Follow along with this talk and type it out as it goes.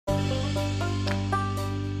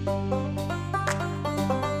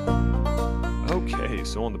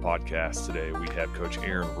So on the podcast today, we have Coach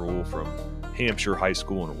Aaron Rule from Hampshire High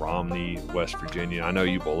School in Romney, West Virginia. I know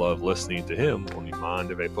you will love listening to him on the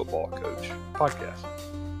Mind of a Football Coach podcast.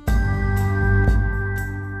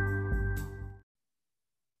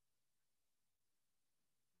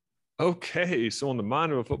 Okay, so on the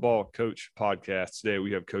Mind of a Football Coach podcast today,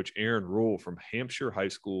 we have Coach Aaron Rule from Hampshire High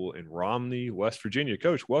School in Romney, West Virginia.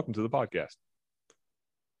 Coach, welcome to the podcast.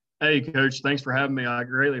 Hey, Coach, thanks for having me. I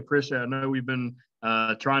greatly appreciate it. I know we've been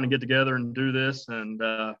trying to get together and do this and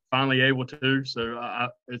finally able to. So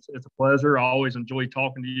it's a pleasure. I always enjoy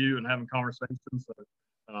talking to you and having conversations. So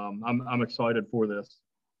I'm excited for this.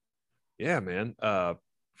 Yeah, man.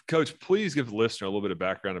 Coach, please give the listener a little bit of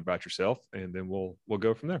background about yourself, and then we'll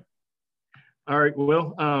go from there. All right.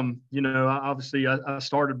 Well, obviously I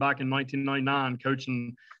started back in 1999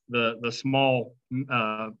 coaching the small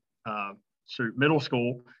middle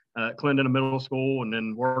school. Clinton Middle School, and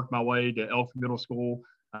then worked my way to Elk Middle School,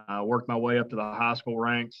 worked my way up to the high school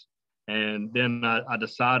ranks. And then I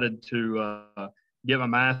decided to get my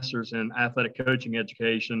master's in athletic coaching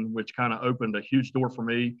education, which kind of opened a huge door for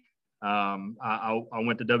me. I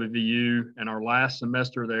went to WVU, and our last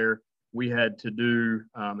semester there, we had to do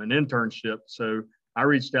an internship. So I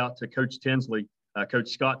reached out to Coach Tinsley, Coach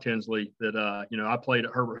Scott Tinsley, that, I played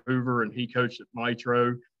at Herbert Hoover, and he coached at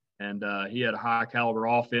Nitro. And he had a high caliber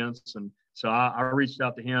offense. And so I reached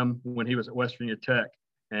out to him when he was at West Virginia Tech.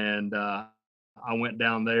 And I went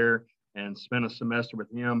down there and spent a semester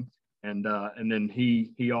with him. And then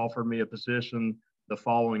he offered me a position the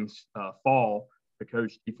following fall to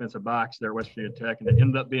coach defensive backs there at West Virginia Tech. And it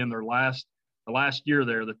ended up being the last year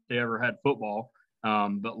there that they ever had football.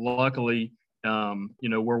 But luckily,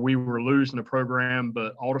 where we were losing a program,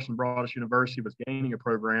 but Alderson Broaddus University was gaining a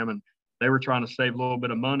program, and they were trying to save a little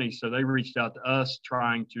bit of money. So they reached out to us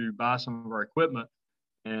trying to buy some of our equipment.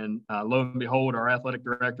 And lo and behold, our athletic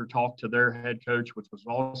director talked to their head coach, which was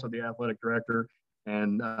also the athletic director.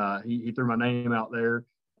 And he threw my name out there,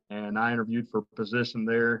 and I interviewed for a position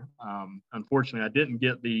there. Unfortunately, I didn't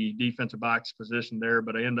get the defensive backs position there,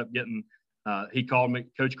 but I ended up getting, he called me,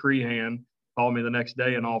 Coach Crehan called me the next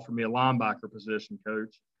day and offered me a linebacker position,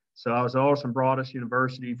 Coach. So I was at Alderson Broaddus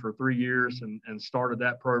University for 3 years and started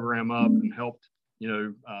that program up and helped,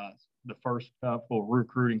 the first couple of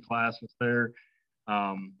recruiting classes there.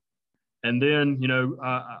 And then,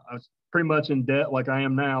 I was pretty much in debt like I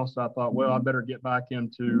am now. So I thought, well, I better get back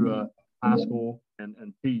into high school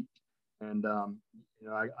and teach. And,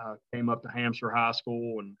 I came up to Hampshire High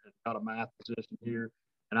School and got a math position here,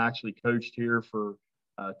 and I actually coached here for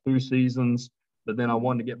 2 seasons. But then I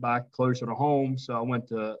wanted to get back closer to home. So I went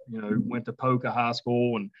to Poca High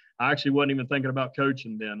School, and I actually wasn't even thinking about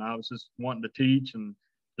coaching then. I was just wanting to teach and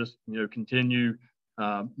just, continue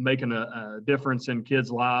making a difference in kids'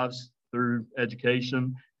 lives through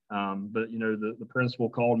education. But the principal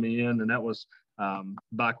called me in, and that was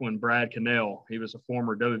back when Brad Cannell, he was a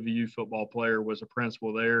former WVU football player, was a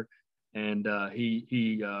principal there. And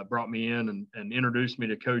he brought me in and introduced me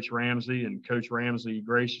to Coach Ramsey, and Coach Ramsey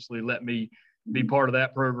graciously let me be part of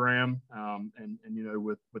that program.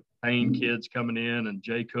 With Payne kids coming in and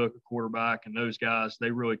Jay Cook, a quarterback, and those guys,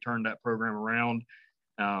 they really turned that program around.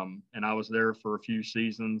 And I was there for a few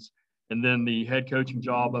seasons. And then the head coaching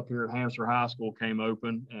job up here at Hampshire High School came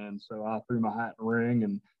open. And so I threw my hat in the ring,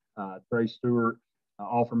 and Trey Stewart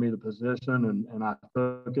offered me the position, and I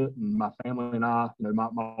took it. And my family and I,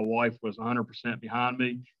 my wife was 100% behind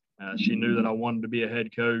me. She knew that I wanted to be a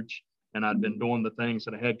head coach, and I'd been doing the things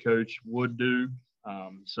that a head coach would do.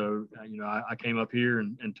 So I came up here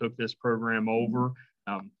and took this program over.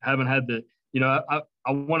 Haven't had the,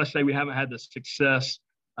 I want to say we haven't had the success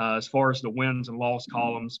as far as the wins and loss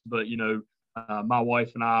columns, but, my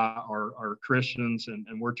wife and I are Christians,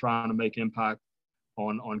 and we're trying to make impact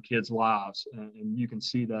on kids' lives. And you can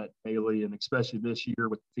see that daily, and especially this year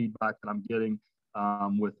with the feedback that I'm getting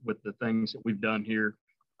with the things that we've done here.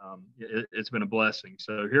 It's been a blessing.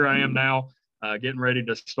 So here I am now, getting ready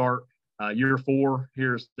to start year 4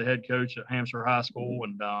 here as the head coach at Hampshire High School.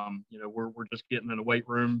 And, we're just getting in the weight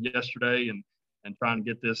room yesterday and trying to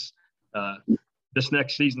get this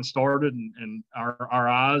next season started. And our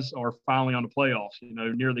eyes are finally on the playoffs.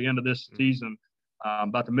 Near the end of this season,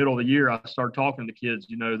 about the middle of the year, I started talking to kids,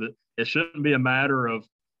 that it shouldn't be a matter of,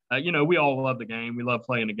 we all love the game. We love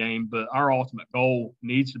playing the game, but our ultimate goal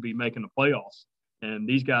needs to be making the playoffs. And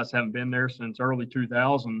these guys haven't been there since early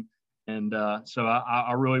 2000. And so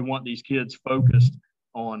I really want these kids focused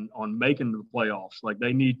on making the playoffs. Like,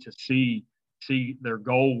 they need to see their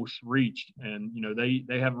goals reached. And,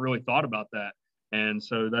 they haven't really thought about that. And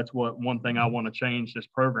so that's one thing I want to change this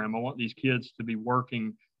program. I want these kids to be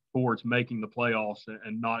working towards making the playoffs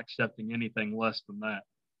and not accepting anything less than that.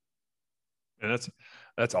 And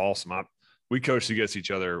that's awesome. We coached against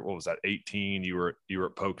each other. What was that? 18. You were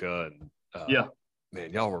at Poca, and yeah,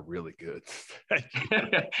 man, y'all were really good.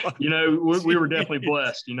 You know, we were definitely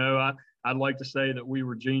blessed. You know, I'd like to say that we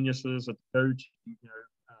were geniuses at the coach, you know,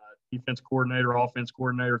 defense coordinator, offense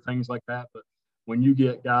coordinator, things like that. But when you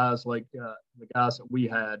get guys like the guys that we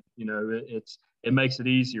had, you know, it makes it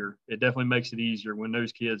easier. It definitely makes it easier when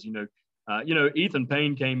those kids, you know, Ethan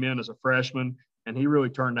Payne came in as a freshman, and he really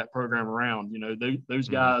turned that program around. You know, those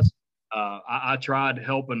guys. I tried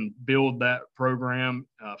helping build that program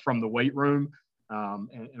from the weight room.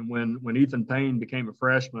 And when Ethan Payne became a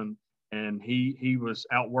freshman and he was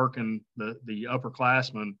outworking the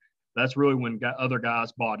upperclassmen, that's really when other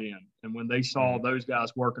guys bought in. And when they saw those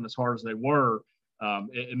guys working as hard as they were,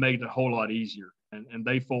 it made it a whole lot easier. And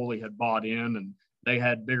they fully had bought in, and they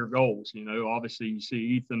had bigger goals. You know, obviously you see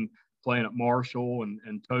Ethan playing at Marshall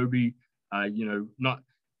and Toby, you know, not –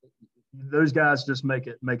 those guys just make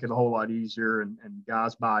it a whole lot easier, and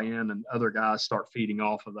guys buy in, and other guys start feeding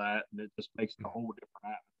off of that, and it just makes it a whole different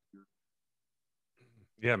atmosphere.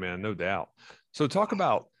 Yeah, man, no doubt. So talk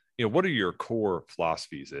about, you know, what are your core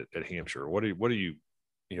philosophies at Hampshire? What do you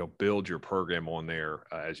build your program on there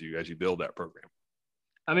as you build that program?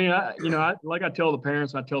 I mean, like I tell the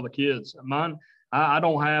parents, I tell the kids, I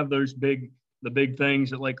don't have the big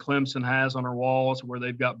things that like Clemson has on their walls where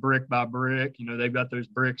they've got brick by brick. You know, they've got those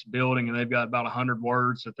bricks building, and they've got about 100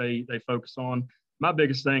 words that they focus on. My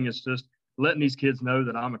biggest thing is just letting these kids know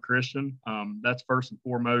that I'm a Christian. That's first and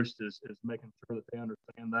foremost is making sure that they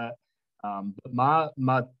understand that.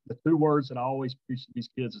 But the two words that I always preach to these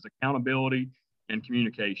kids is accountability and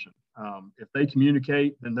communication. If they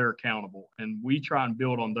communicate, then they're accountable. And we try and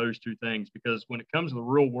build on those two things, because when it comes to the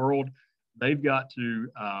real world, they've got to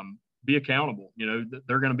be accountable. You know,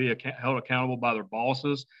 they're going to be held accountable by their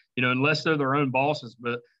bosses, you know, unless they're their own bosses.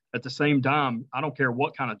 But at the same time, I don't care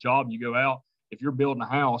what kind of job you go out. If you're building a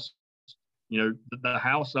house, you know, the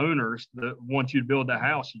house owners that want you to build that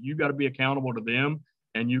house, you got to be accountable to them,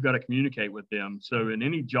 and you got to communicate with them. So in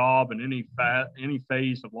any job and any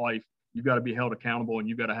phase of life, you got to be held accountable, and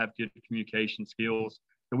you got to have good communication skills.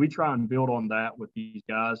 So we try and build on that with these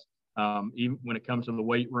guys. Even when it comes to the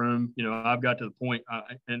weight room, you know, I've got to the point,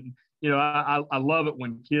 and you know, I love it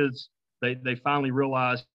when kids, they finally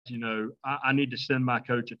realize, you know, I need to send my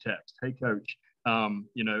coach a text. Hey, coach,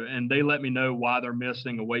 you know, and they let me know why they're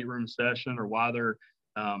missing a weight room session, or why they're,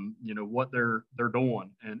 you know, what they're doing.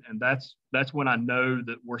 And that's when I know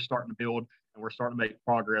that we're starting to build and we're starting to make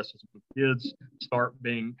progress, as when kids start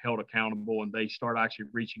being held accountable, and they start actually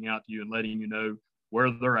reaching out to you and letting you know where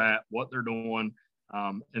they're at, what they're doing.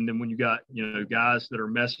 And then when you got, you know, guys that are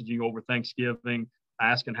messaging over Thanksgiving,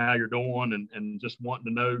 asking how you're doing, and just wanting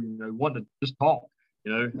to know, you know, wanting to just talk,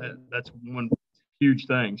 you know, that's one huge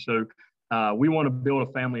thing. So we want to build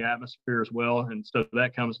a family atmosphere as well. And so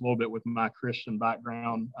that comes a little bit with my Christian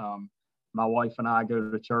background. My wife and I go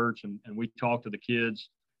to church, and we talk to the kids.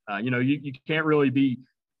 You know, you can't really be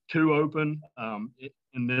too open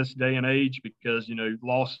in this day and age, because, you know,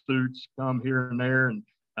 lawsuits come here and there. And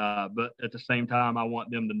but at the same time, I want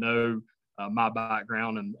them to know my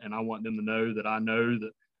background, and I want them to know that I know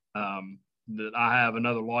that that I have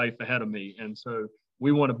another life ahead of me. And so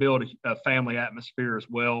we want to build a family atmosphere as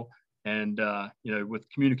well. And, you know, with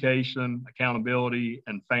communication, accountability,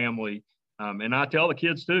 and family. And I tell the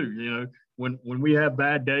kids too, you know, when we have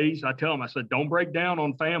bad days, I tell them, I said, don't break down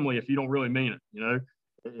on family if you don't really mean it. You know,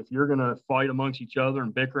 if you're going to fight amongst each other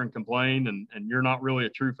and bicker and complain, and you're not really a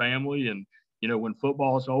true family. And, you know, when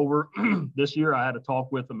football is over this year, I had a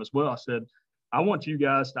talk with them as well. I said, I want you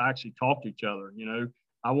guys to actually talk to each other. You know,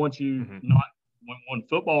 I want you not, when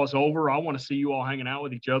football is over, I want to see you all hanging out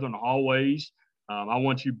with each other in the hallways. I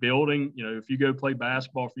want you building, you know, if you go play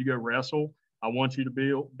basketball, if you go wrestle, I want you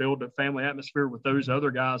to build a family atmosphere with those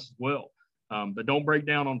other guys as well. But don't break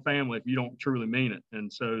down on family if you don't truly mean it.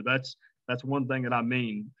 And so that's one thing that I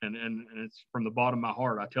mean. And it's from the bottom of my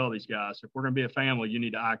heart. I tell these guys, if we're going to be a family, you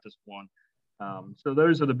need to act as one. So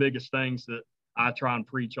those are the biggest things that I try and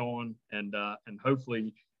preach on, and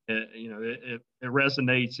hopefully, you know, it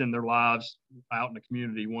resonates in their lives out in the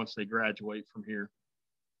community once they graduate from here.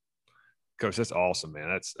 Coach, that's awesome,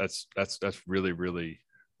 man. That's really, really,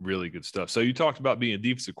 really good stuff. So you talked about being a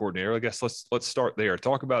defensive coordinator. I guess let's start there.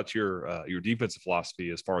 Talk about your defensive philosophy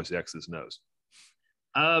as far as the X's and O's.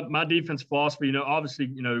 My defense philosophy, you know, obviously,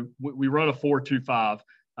 you know, we run a 4-2-5,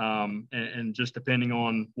 and just depending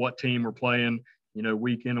on what team we're playing, you know,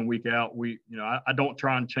 week in and week out, I don't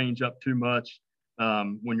try and change up too much.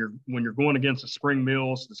 When you're going against the Spring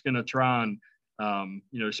Mills, it's going to try and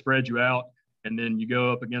spread you out. And then you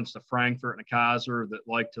go up against a Frankfurt and a Kaiser that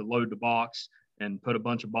like to load the box and put a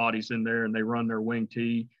bunch of bodies in there, and they run their wing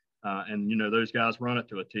T. And those guys run it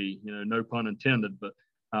to a T, no pun intended, but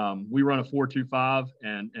we run a 4-2-5,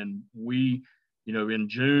 and we, in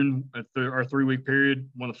June, our 3-week period,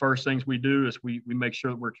 one of the first things we do is we make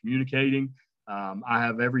sure that we're communicating. I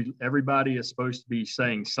have everybody is supposed to be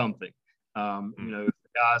saying something.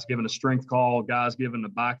 Guys giving a strength call, guys giving the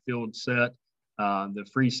backfield set, the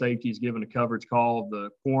free safeties giving a coverage call, the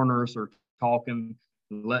corners are talking,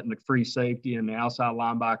 letting the free safety and the outside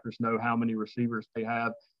linebackers know how many receivers they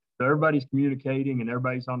have. So everybody's communicating and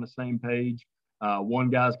everybody's on the same page. One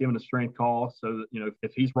guy's giving a strength call, so that,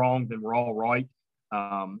 if he's wrong, then we're all right.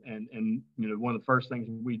 And one of the first things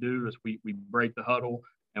we do is we break the huddle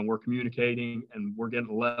and we're communicating and we're getting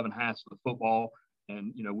 11 hats of the football.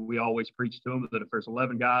 And, we always preach to them that if there's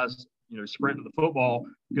 11 guys, sprinting the football,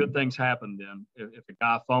 good things happen then. If a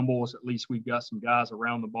guy fumbles, at least we've got some guys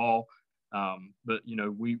around the ball. But,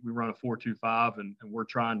 we run a 4-2-5 and we're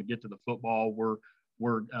trying to get to the football.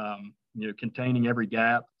 We're containing every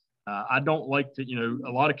gap. I don't like to,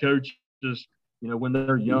 a lot of coaches, when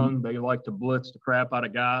they're young, they like to blitz the crap out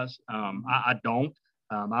of guys. I don't.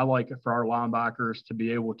 I like it for our linebackers to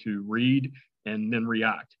be able to read and then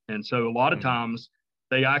react. And so a lot of times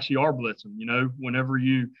they actually are blitzing. Whenever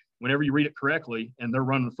you read it correctly and they're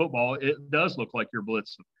running the football, it does look like you're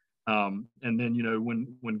blitzing. And then,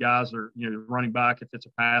 when guys are, running back, if it's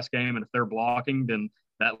a pass game and if they're blocking, then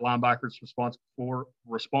that linebacker is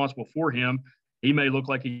responsible for him. He may look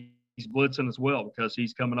like he's blitzing as well because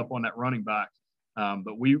he's coming up on that running back.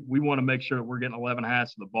 But we want to make sure that we're getting 11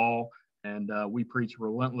 hats of the ball, and we preach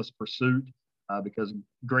relentless pursuit because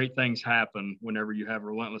great things happen whenever you have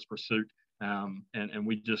relentless pursuit. And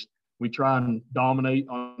we try and dominate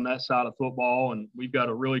on that side of football. And we've got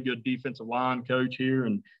a really good defensive line coach here,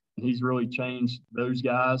 and he's really changed those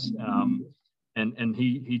guys. And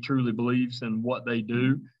he truly believes in what they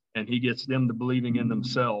do, and he gets them to believing in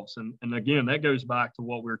themselves. And again, that goes back to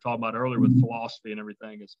what we were talking about earlier with philosophy and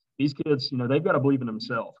everything. Is these kids, they've got to believe in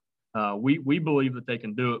themselves. We believe that they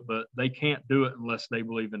can do it, but they can't do it unless they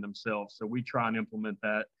believe in themselves. So we try and implement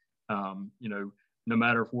that. No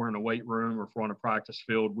matter if we're in a weight room or if we're on a practice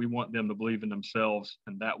field, we want them to believe in themselves,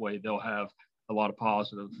 and that way they'll have a lot of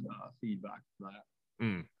positive feedback for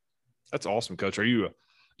that. That's awesome, Coach. Are you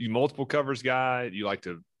multiple covers guy? Do you like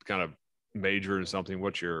to kind of major in something?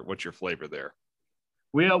 What's your flavor there?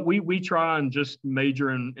 Well, we try and just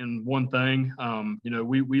major in one thing.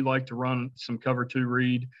 We like to run some cover 2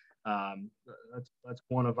 read. That's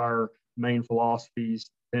one of our main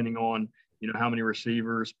philosophies, depending on how many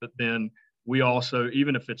receivers. But then we also,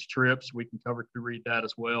 even if it's trips, we can cover 2 read that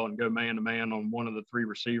as well and go man to man on one of the 3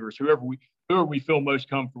 receivers, whoever we feel most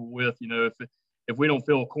comfortable with. If we don't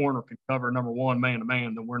feel a corner can cover number 1 man to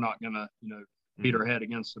man, then we're not going to beat our head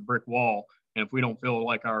against a brick wall. And if we don't feel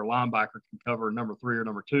like our linebacker can cover number 3 or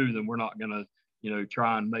number 2, then we're not going to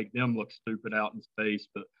try and make them look stupid out in space.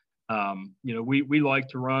 But we like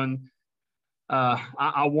to run.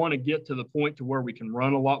 I want to get to the point to where we can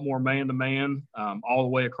run a lot more man-to-man all the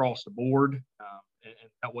way across the board, and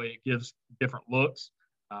that way it gives different looks.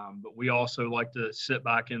 But we also like to sit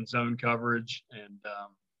back in zone coverage, and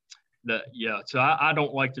so I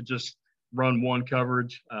don't like to just run one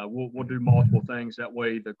coverage. We'll do multiple things. That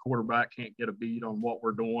way the quarterback can't get a beat on what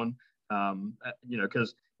we're doing,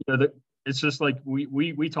 because it's just like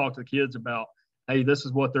we talk to the kids about, hey, this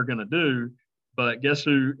is what they're going to do. But guess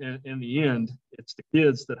who? In the end, it's the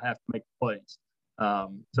kids that have to make the plays.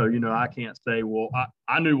 So I can't say, well,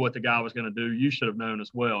 I knew what the guy was going to do. You should have known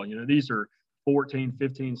as well. These are 14,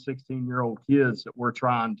 15, 16-year-old kids that we're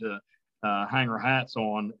trying to hang our hats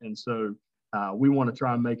on. And so we want to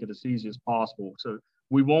try and make it as easy as possible. So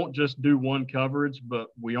we won't just do one coverage, but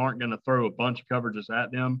we aren't going to throw a bunch of coverages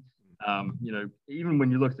at them. Even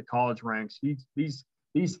when you look at the college ranks, these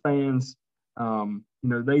fans,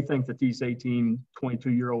 they think that these 18,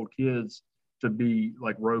 22-year-old kids should be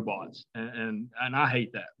like robots. And I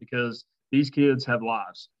hate that, because these kids have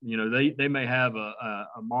lives. They may have a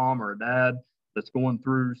mom or a dad that's going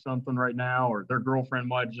through something right now, or their girlfriend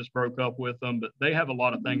might have just broke up with them, but they have a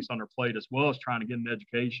lot of things on their plate as well as trying to get an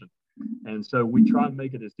education. And so we try and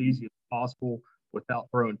make it as easy as possible without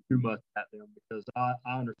throwing too much at them, because I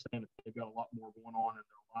understand that they've got a lot more going on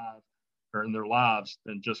in their lives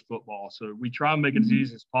than just football. So we try and make it as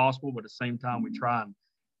easy as possible, but at the same time, we try and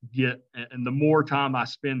and the more time I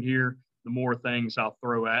spend here, the more things I'll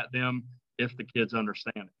throw at them if the kids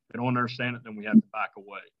understand it. If they don't understand it, then we have to back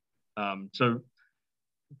away. So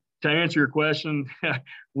to answer your question,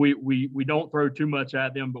 we don't throw too much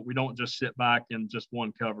at them, but we don't just sit back in just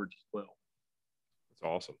one coverage as well. That's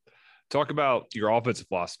awesome. Talk about your offensive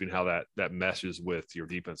philosophy and how that meshes with your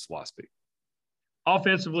defense philosophy.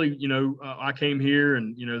 Offensively, I came here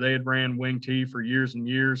and, they had ran wing T for years and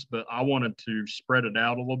years, but I wanted to spread it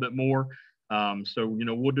out a little bit more. So,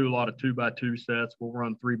 we'll do a lot of 2x2 sets. We'll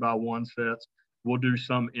run 3x1 sets. We'll do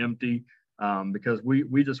some empty because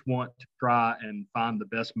we just want to try and find the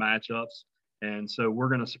best matchups. And so we're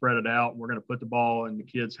going to spread it out. We're going to put the ball in the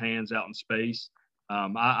kids' hands out in space.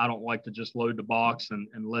 I don't like to just load the box and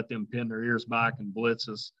let them pin their ears back and blitz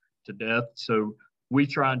us to death. So we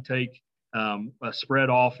try and take a spread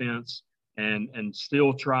offense and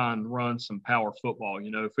still try and run some power football.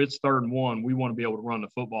 If it's 3rd and 1, we want to be able to run the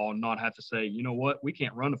football and not have to say, you know what, we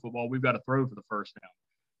can't run the football. We've got to throw for the first down.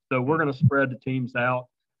 So we're going to spread the teams out.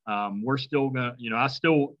 We're still going to, I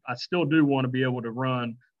still do want to be able to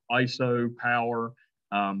run ISO power,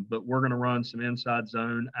 but we're going to run some inside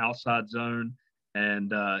zone, outside zone.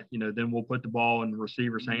 And, then we'll put the ball in the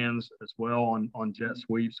receiver's hands as well on jet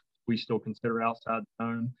sweeps. We still consider outside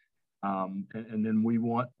zone. And then we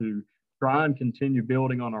want to try and continue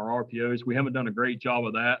building on our RPOs. We haven't done a great job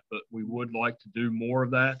of that, but we would like to do more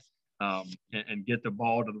of that and get the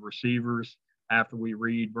ball to the receivers after we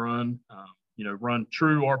read run. Run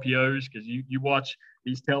true RPOs, because you watch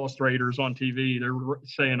these telestrators on TV, they're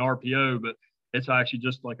saying RPO, but it's actually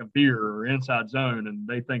just like a veer or inside zone, and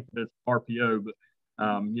they think that it's RPO. But,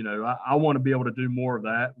 I want to be able to do more of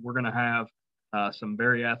that. We're going to have some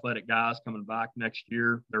very athletic guys coming back next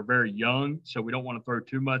year. They're very young, so we don't want to throw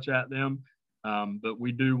too much at them. But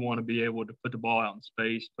we do want to be able to put the ball out in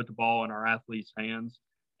space, put the ball in our athletes' hands,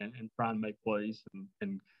 and try and make plays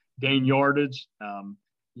and gain yardage.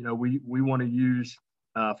 We want to use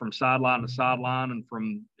from sideline to sideline and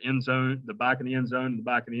from end zone, the back of the end zone, to the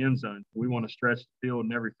back of the end zone. We want to stretch the field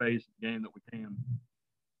in every phase of the game that we can.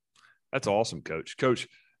 That's awesome, Coach. Coach,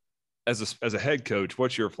 as a head coach,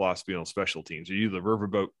 what's your philosophy on special teams? Are you the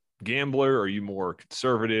riverboat gambler? Or are you more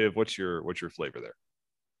conservative? What's your flavor there?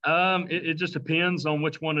 It just depends on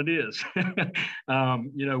which one it is.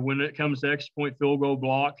 When it comes to extra point field goal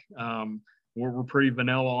block, we're pretty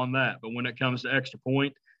vanilla on that. But when it comes to extra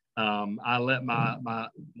point, I let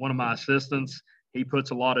one of my assistants, he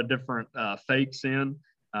puts a lot of different fakes in.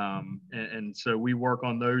 And so we work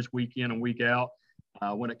on those week in and week out.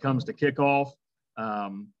 When it comes to kickoff,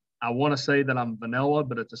 I want to say that I'm vanilla,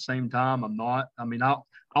 but at the same time, I'm not. I mean, I'll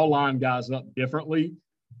line guys up differently,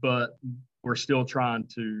 but we're still trying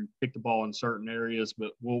to kick the ball in certain areas,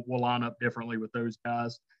 but we'll line up differently with those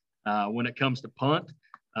guys. When it comes to punt,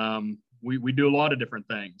 we do a lot of different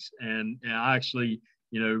things. And I actually,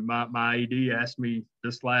 my AD asked me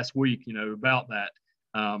this last week, about that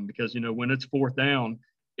because, when it's 4th down,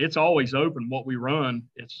 it's always open what we run.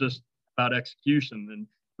 It's just about execution. And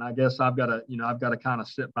I guess I've got to kind of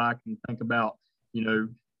sit back and think about,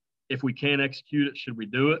 if we can't execute it, should we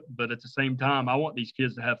do it? But at the same time, I want these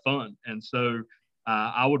kids to have fun. And so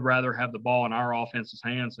I would rather have the ball in our offense's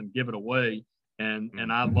hands and give it away.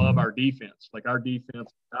 And I love our defense. Like our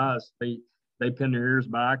defense guys, they pin their ears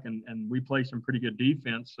back and we play some pretty good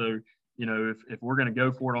defense. So, if we're going to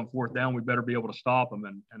go for it on 4th down, we better be able to stop them.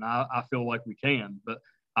 And I feel like we can. But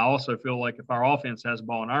I also feel like if our offense has the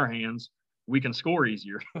ball in our hands, we can score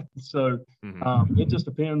easier. So it just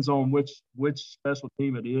depends on which special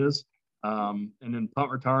team it is. And then punt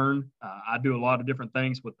return, I do a lot of different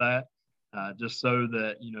things with that just so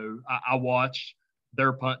that, I watch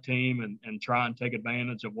their punt team and try and take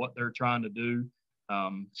advantage of what they're trying to do.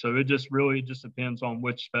 So it just really depends on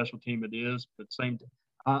which special team it is. But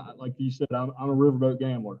like you said, I'm a riverboat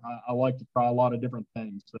gambler. I like to try a lot of different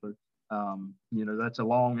things. So, that's a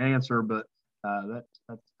long answer, but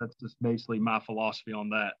that's just basically my philosophy on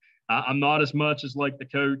that. I'm not as much as like the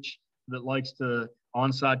coach that likes to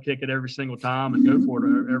onside kick it every single time and go for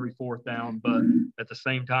it every 4th down. But at the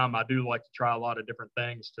same time, I do like to try a lot of different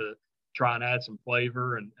things to try and add some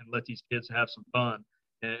flavor and let these kids have some fun.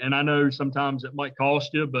 And I know sometimes it might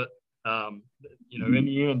cost you, but in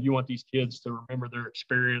the end, you want these kids to remember their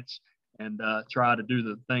experience and try to do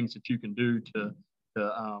the things that you can do to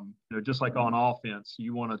just like on offense,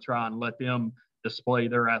 you want to try and let them display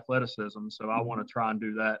their athleticism. So I want to try and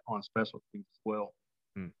do that on special teams as well.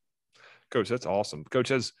 Coach, that's awesome.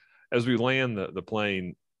 Coach, as we land the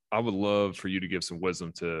plane, I would love for you to give some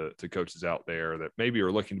wisdom to coaches out there that maybe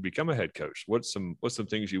are looking to become a head coach. What's some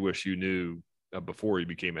things you wish you knew before you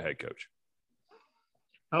became a head coach?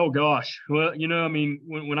 Oh gosh. Well,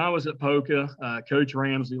 when I was at Poca, Coach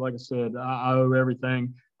Ramsey, like I said, I owe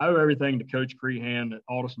everything. I owe everything to Coach Crehan at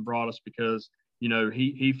Alderson Broaddus because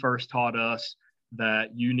he first taught us that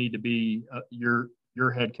you need to be your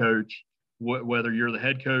head coach, whether you're the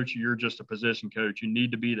head coach or you're just a position coach, you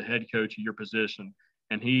need to be the head coach of your position.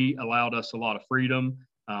 And he allowed us a lot of freedom.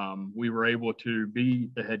 We were able to be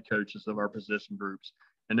the head coaches of our position groups.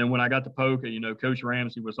 And then when I got to Poca, Coach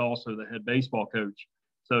Ramsey was also the head baseball coach.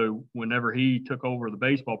 So whenever he took over the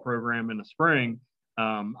baseball program in the spring,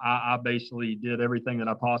 I basically did everything that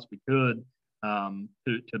I possibly could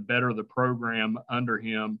to better the program under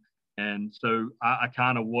him. And so I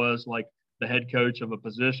kind of was like the head coach of a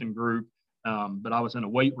position group, but I was in a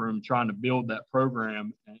weight room trying to build that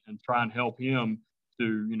program and try and help him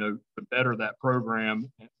to better that program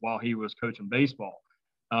while he was coaching baseball.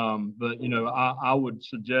 But I would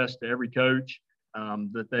suggest to every coach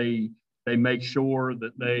that they make sure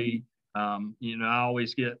that they I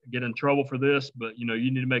always get in trouble for this, but you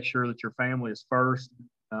need to make sure that your family is first.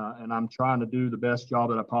 And I'm trying to do the best job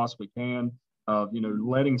that I possibly can of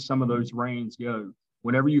letting some of those reins go.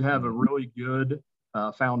 Whenever you have a really good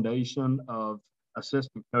foundation of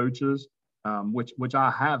assistant coaches, which I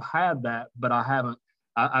have had that, but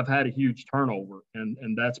I've had a huge turnover,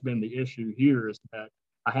 and that's been the issue here, is that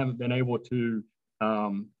I haven't been able to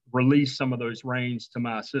release some of those reins to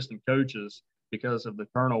my assistant coaches because of the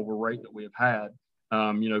turnover rate that we have had.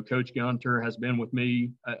 Coach Gunter has been with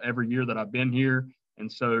me every year that I've been here, and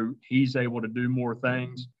so he's able to do more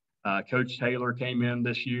things. Coach Taylor came in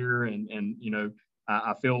this year, and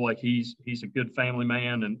I feel like he's a good family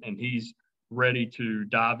man, and he's ready to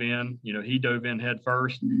dive in. He dove in head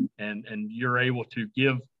first, and you're able to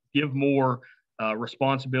give more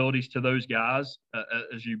responsibilities to those guys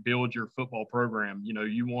as you build your football program.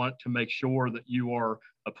 You want to make sure that you are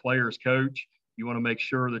a player's coach. You want to make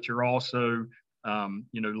sure that you're also,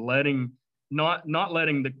 letting not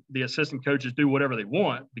letting the assistant coaches do whatever they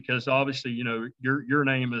want, because obviously, your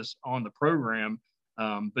name is on the program,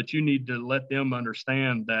 but you need to let them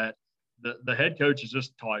understand that the head coach is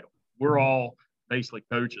just a title. We're all basically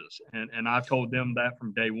coaches. And I've told them that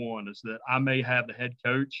from day one, is that I may have the head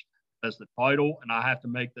coach as the title and I have to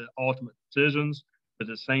make the ultimate decisions, but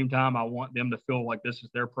at the same time, I want them to feel like this is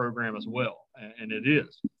their program as well. And it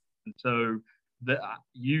is. And so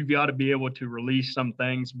you've got to be able to release some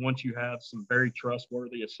things once you have some very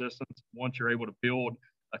trustworthy assistants, once you're able to build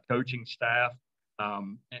a coaching staff.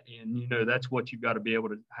 That's what you've got to be able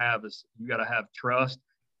to have, is you got to have trust,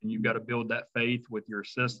 and you've got to build that faith with your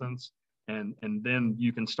assistants. And then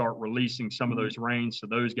you can start releasing some of those reins to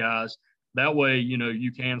those guys. That way,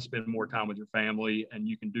 you can spend more time with your family and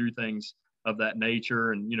you can do things of that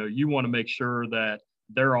nature. And, you want to make sure that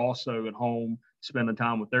they're also at home spending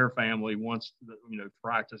time with their family once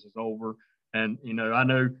practice is over. And I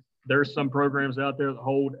know there's some programs out there that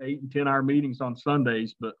hold 8 and 10 hour meetings on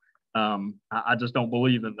Sundays, but I just don't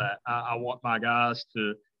believe in that. I want my guys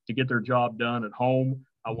to get their job done at home.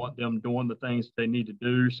 I want them doing the things they need to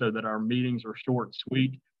do so that our meetings are short and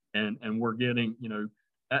sweet, and we're getting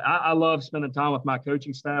I love spending time with my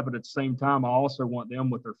coaching staff, but at the same time I also want them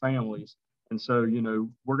with their families. And so,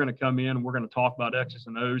 we're going to come in and we're going to talk about X's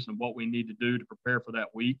and O's and what we need to do to prepare for that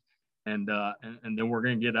week. And then we're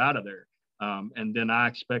going to get out of there. And then I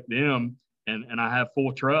expect them, and I have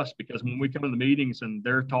full trust, because when we come in the meetings and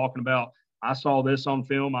they're talking about, I saw this on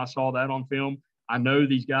film, I saw that on film, I know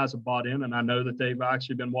these guys have bought in, and I know that they've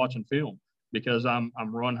actually been watching film, because I'm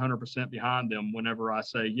 100% behind them whenever I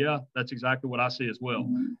say, yeah, that's exactly what I see as well.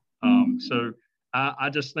 So I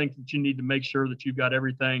just think that you need to make sure that you've got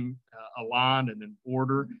everything aligned and in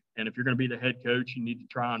order. And if you're going to be the head coach, you need to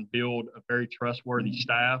try and build a very trustworthy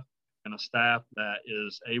staff, and a staff that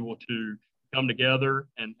is able to come together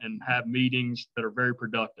and have meetings that are very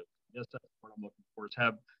productive. Yes, that's what I'm looking for, is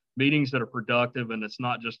have meetings that are productive, and it's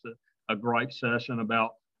not just a gripe session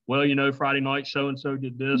about, well, Friday night so-and-so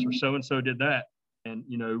did this or so-and-so did that. And,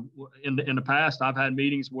 in the past, I've had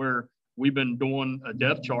meetings where we've been doing a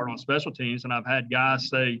depth chart on special teams, and I've had guys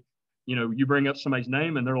say, you bring up somebody's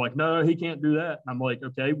name and they're like, no, he can't do that. And I'm like,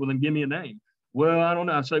 okay, well then give me a name. Well, I don't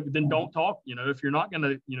know. I say, then don't talk. If you're not going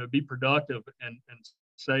to, be productive and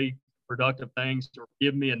say productive things, or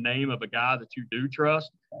give me a name of a guy that you do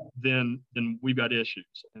trust, then we've got issues.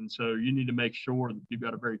 And so you need to make sure that you've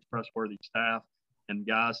got a very trustworthy staff and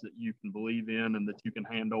guys that you can believe in, and that you can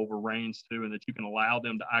hand over reins to, and that you can allow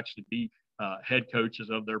them to actually be head coaches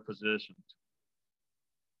of their positions.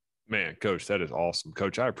 Man, Coach, that is awesome.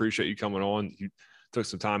 Coach, I appreciate you coming on. You took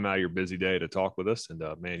some time out of your busy day to talk with us, and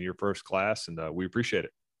man, you're first class, and we appreciate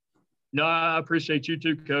it. No, I appreciate you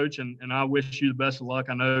too, Coach, and I wish you the best of luck.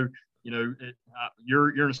 I know, you're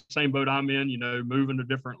in the same boat I'm in, moving to a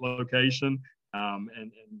different location, and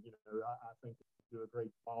I think you do a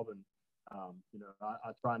great job, and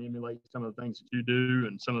I try and emulate some of the things that you do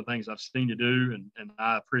and some of the things I've seen you do. And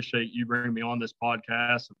I appreciate you bringing me on this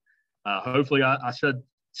podcast. Hopefully I said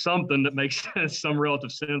something that makes some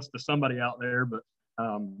relative sense to somebody out there, but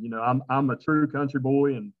I'm a true country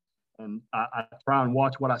boy, and I try and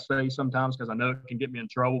watch what I say sometimes because I know it can get me in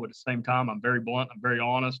trouble. But at the same time, I'm very blunt, I'm very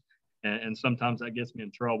honest, and sometimes that gets me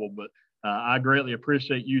in trouble. But I greatly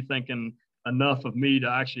appreciate you thinking enough of me to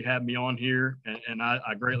actually have me on here, and I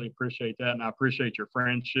greatly appreciate that, and I appreciate your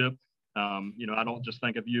friendship. I don't just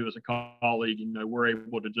think of you as a colleague. We're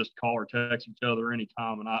able to just call or text each other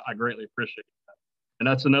anytime, and I greatly appreciate that. And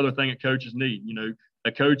that's another thing that coaches need.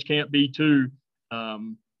 A coach can't be too,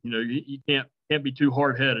 you can't be too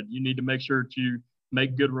hard-headed. You need to make sure to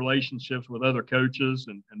make good relationships with other coaches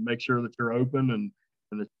and make sure that you're open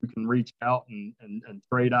and that you can reach out and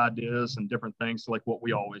trade ideas and different things like what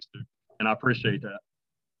we always do. And I appreciate that.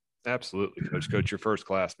 Absolutely, Coach. You're first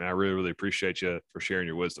class, man. I really, really appreciate you for sharing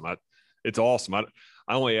your wisdom. It's awesome. I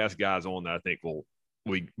only ask guys on that I think will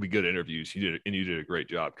be good interviews. You did a great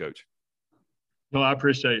job, Coach. No, I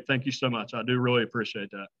appreciate it. Thank you so much. I do really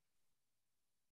appreciate that.